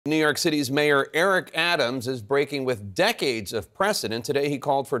New York City's Mayor Eric Adams is breaking with decades of precedent. Today, he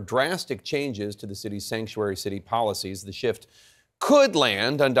called for drastic changes to the city's sanctuary city policies. The shift could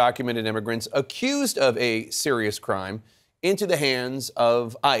land undocumented immigrants accused of a serious crime into the hands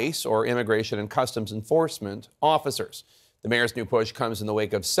of ICE, or Immigration and Customs Enforcement officers. The mayor's new push comes in the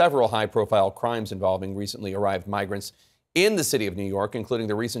wake of several high-profile crimes involving recently arrived migrants in the city of New York, including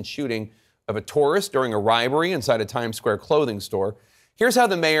the recent shooting of a tourist during a robbery inside a Times Square clothing store. Here's how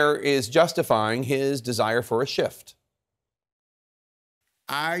the mayor is justifying his desire for a shift.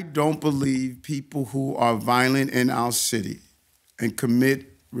 I don't believe people who are violent in our city and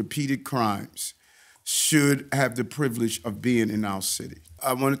commit repeated crimes should have the privilege of being in our city.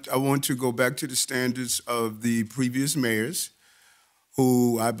 I want to go back to the standards of the previous mayors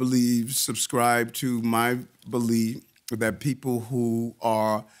who I believe subscribe to my belief that people who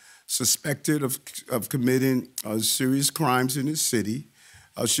are suspected of committing serious crimes in this city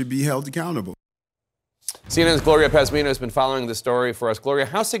should be held accountable. CNN's Gloria Pazmino has been following the story for us. Gloria,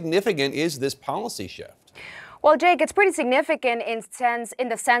 how significant is this policy shift? Well, Jake, it's pretty significant in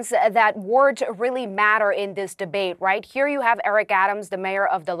the sense that words really matter in this debate, right? Here you have Eric Adams, the mayor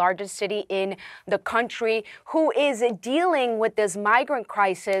of the largest city in the country, who is dealing with this migrant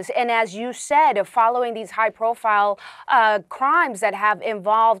crisis. And as you said, following these high-profile crimes that have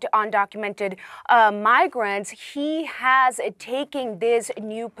involved undocumented migrants, he has taken this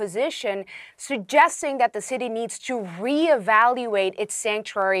new position, suggesting that the city needs to reevaluate its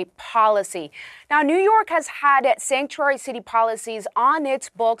sanctuary policy. Now, New York has had sanctuary city policies on its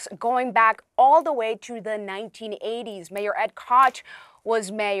books going back all the way to the 1980s. Mayor Ed Koch was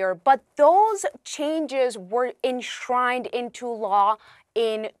mayor, but those changes were enshrined into law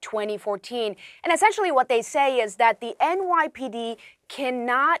in 2014. And essentially what they say is that the NYPD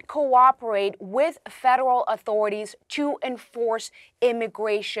cannot cooperate with federal authorities to enforce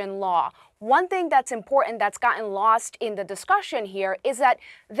immigration law. One thing that's important that's gotten lost in the discussion here is that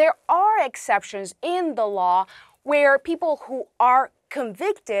there are exceptions in the law where people who are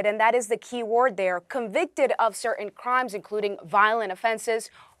convicted, and that is the key word there, convicted of certain crimes, including violent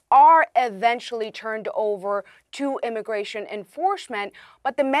offenses, are eventually turned over to immigration enforcement.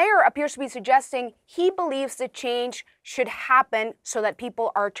 But the mayor appears to be suggesting he believes the change should happen so that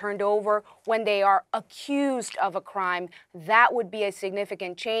people are turned over when they are accused of a crime. That would be a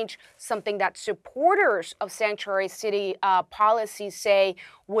significant change, something that supporters of sanctuary city policies say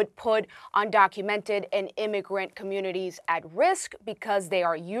would put undocumented and immigrant communities at risk because they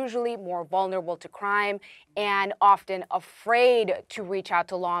are usually more vulnerable to crime and often afraid to reach out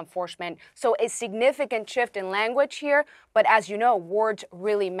to law enforcement. So a significant shift in language here, but as you know, words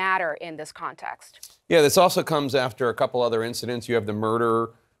really matter in this context. Yeah, this also comes after a couple other incidents. You have the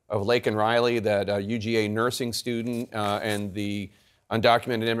murder of Laken Riley, that UGA nursing student, and the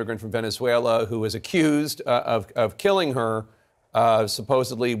undocumented immigrant from Venezuela who was accused of killing her,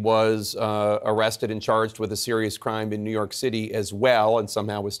 supposedly was arrested and charged with a serious crime in New York City as well, and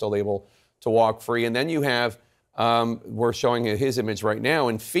somehow was still able to walk free. And then you have, we're showing his image right now,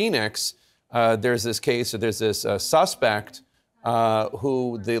 in Phoenix, there's this case, there's this suspect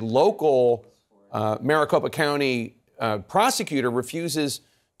who the local Maricopa County prosecutor refuses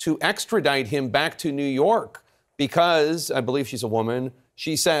to extradite him back to New York because, I believe she's a woman,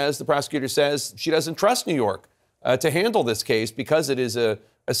 she says, the prosecutor says, she doesn't trust New York to handle this case because it is a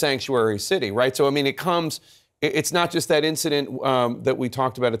sanctuary city, right? So, I mean, it's not just that incident that we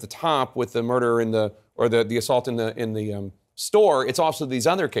talked about at the top with the murder or the assault in the store, it's also these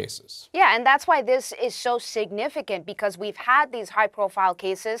other cases. Yeah, and that's why this is so significant, because we've had these high-profile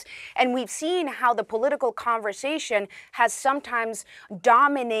cases, and we've seen how the political conversation has sometimes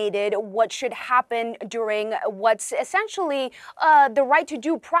dominated what should happen during what's essentially the right to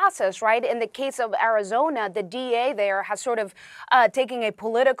due process, right? In the case of Arizona, the DA there has sort of taken a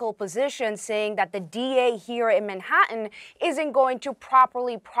political position saying that the DA here in Manhattan isn't going to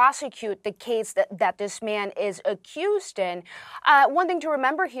properly prosecute the case that this man is accused in. One thing to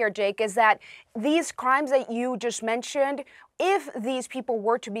remember here, Jake, is that these crimes that you just mentioned, if these people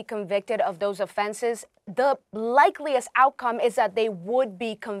were to be convicted of those offenses, the likeliest outcome is that they would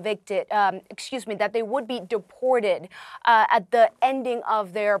be convicted, that they would be deported at the ending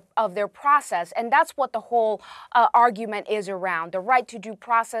of their process. And that's what the whole argument is around, the right to due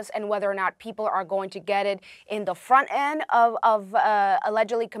process and whether or not people are going to get it in the front end of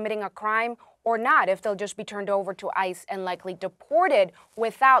allegedly committing a crime or not, if they'll just be turned over to ICE and likely deported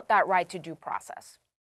without that right to due process.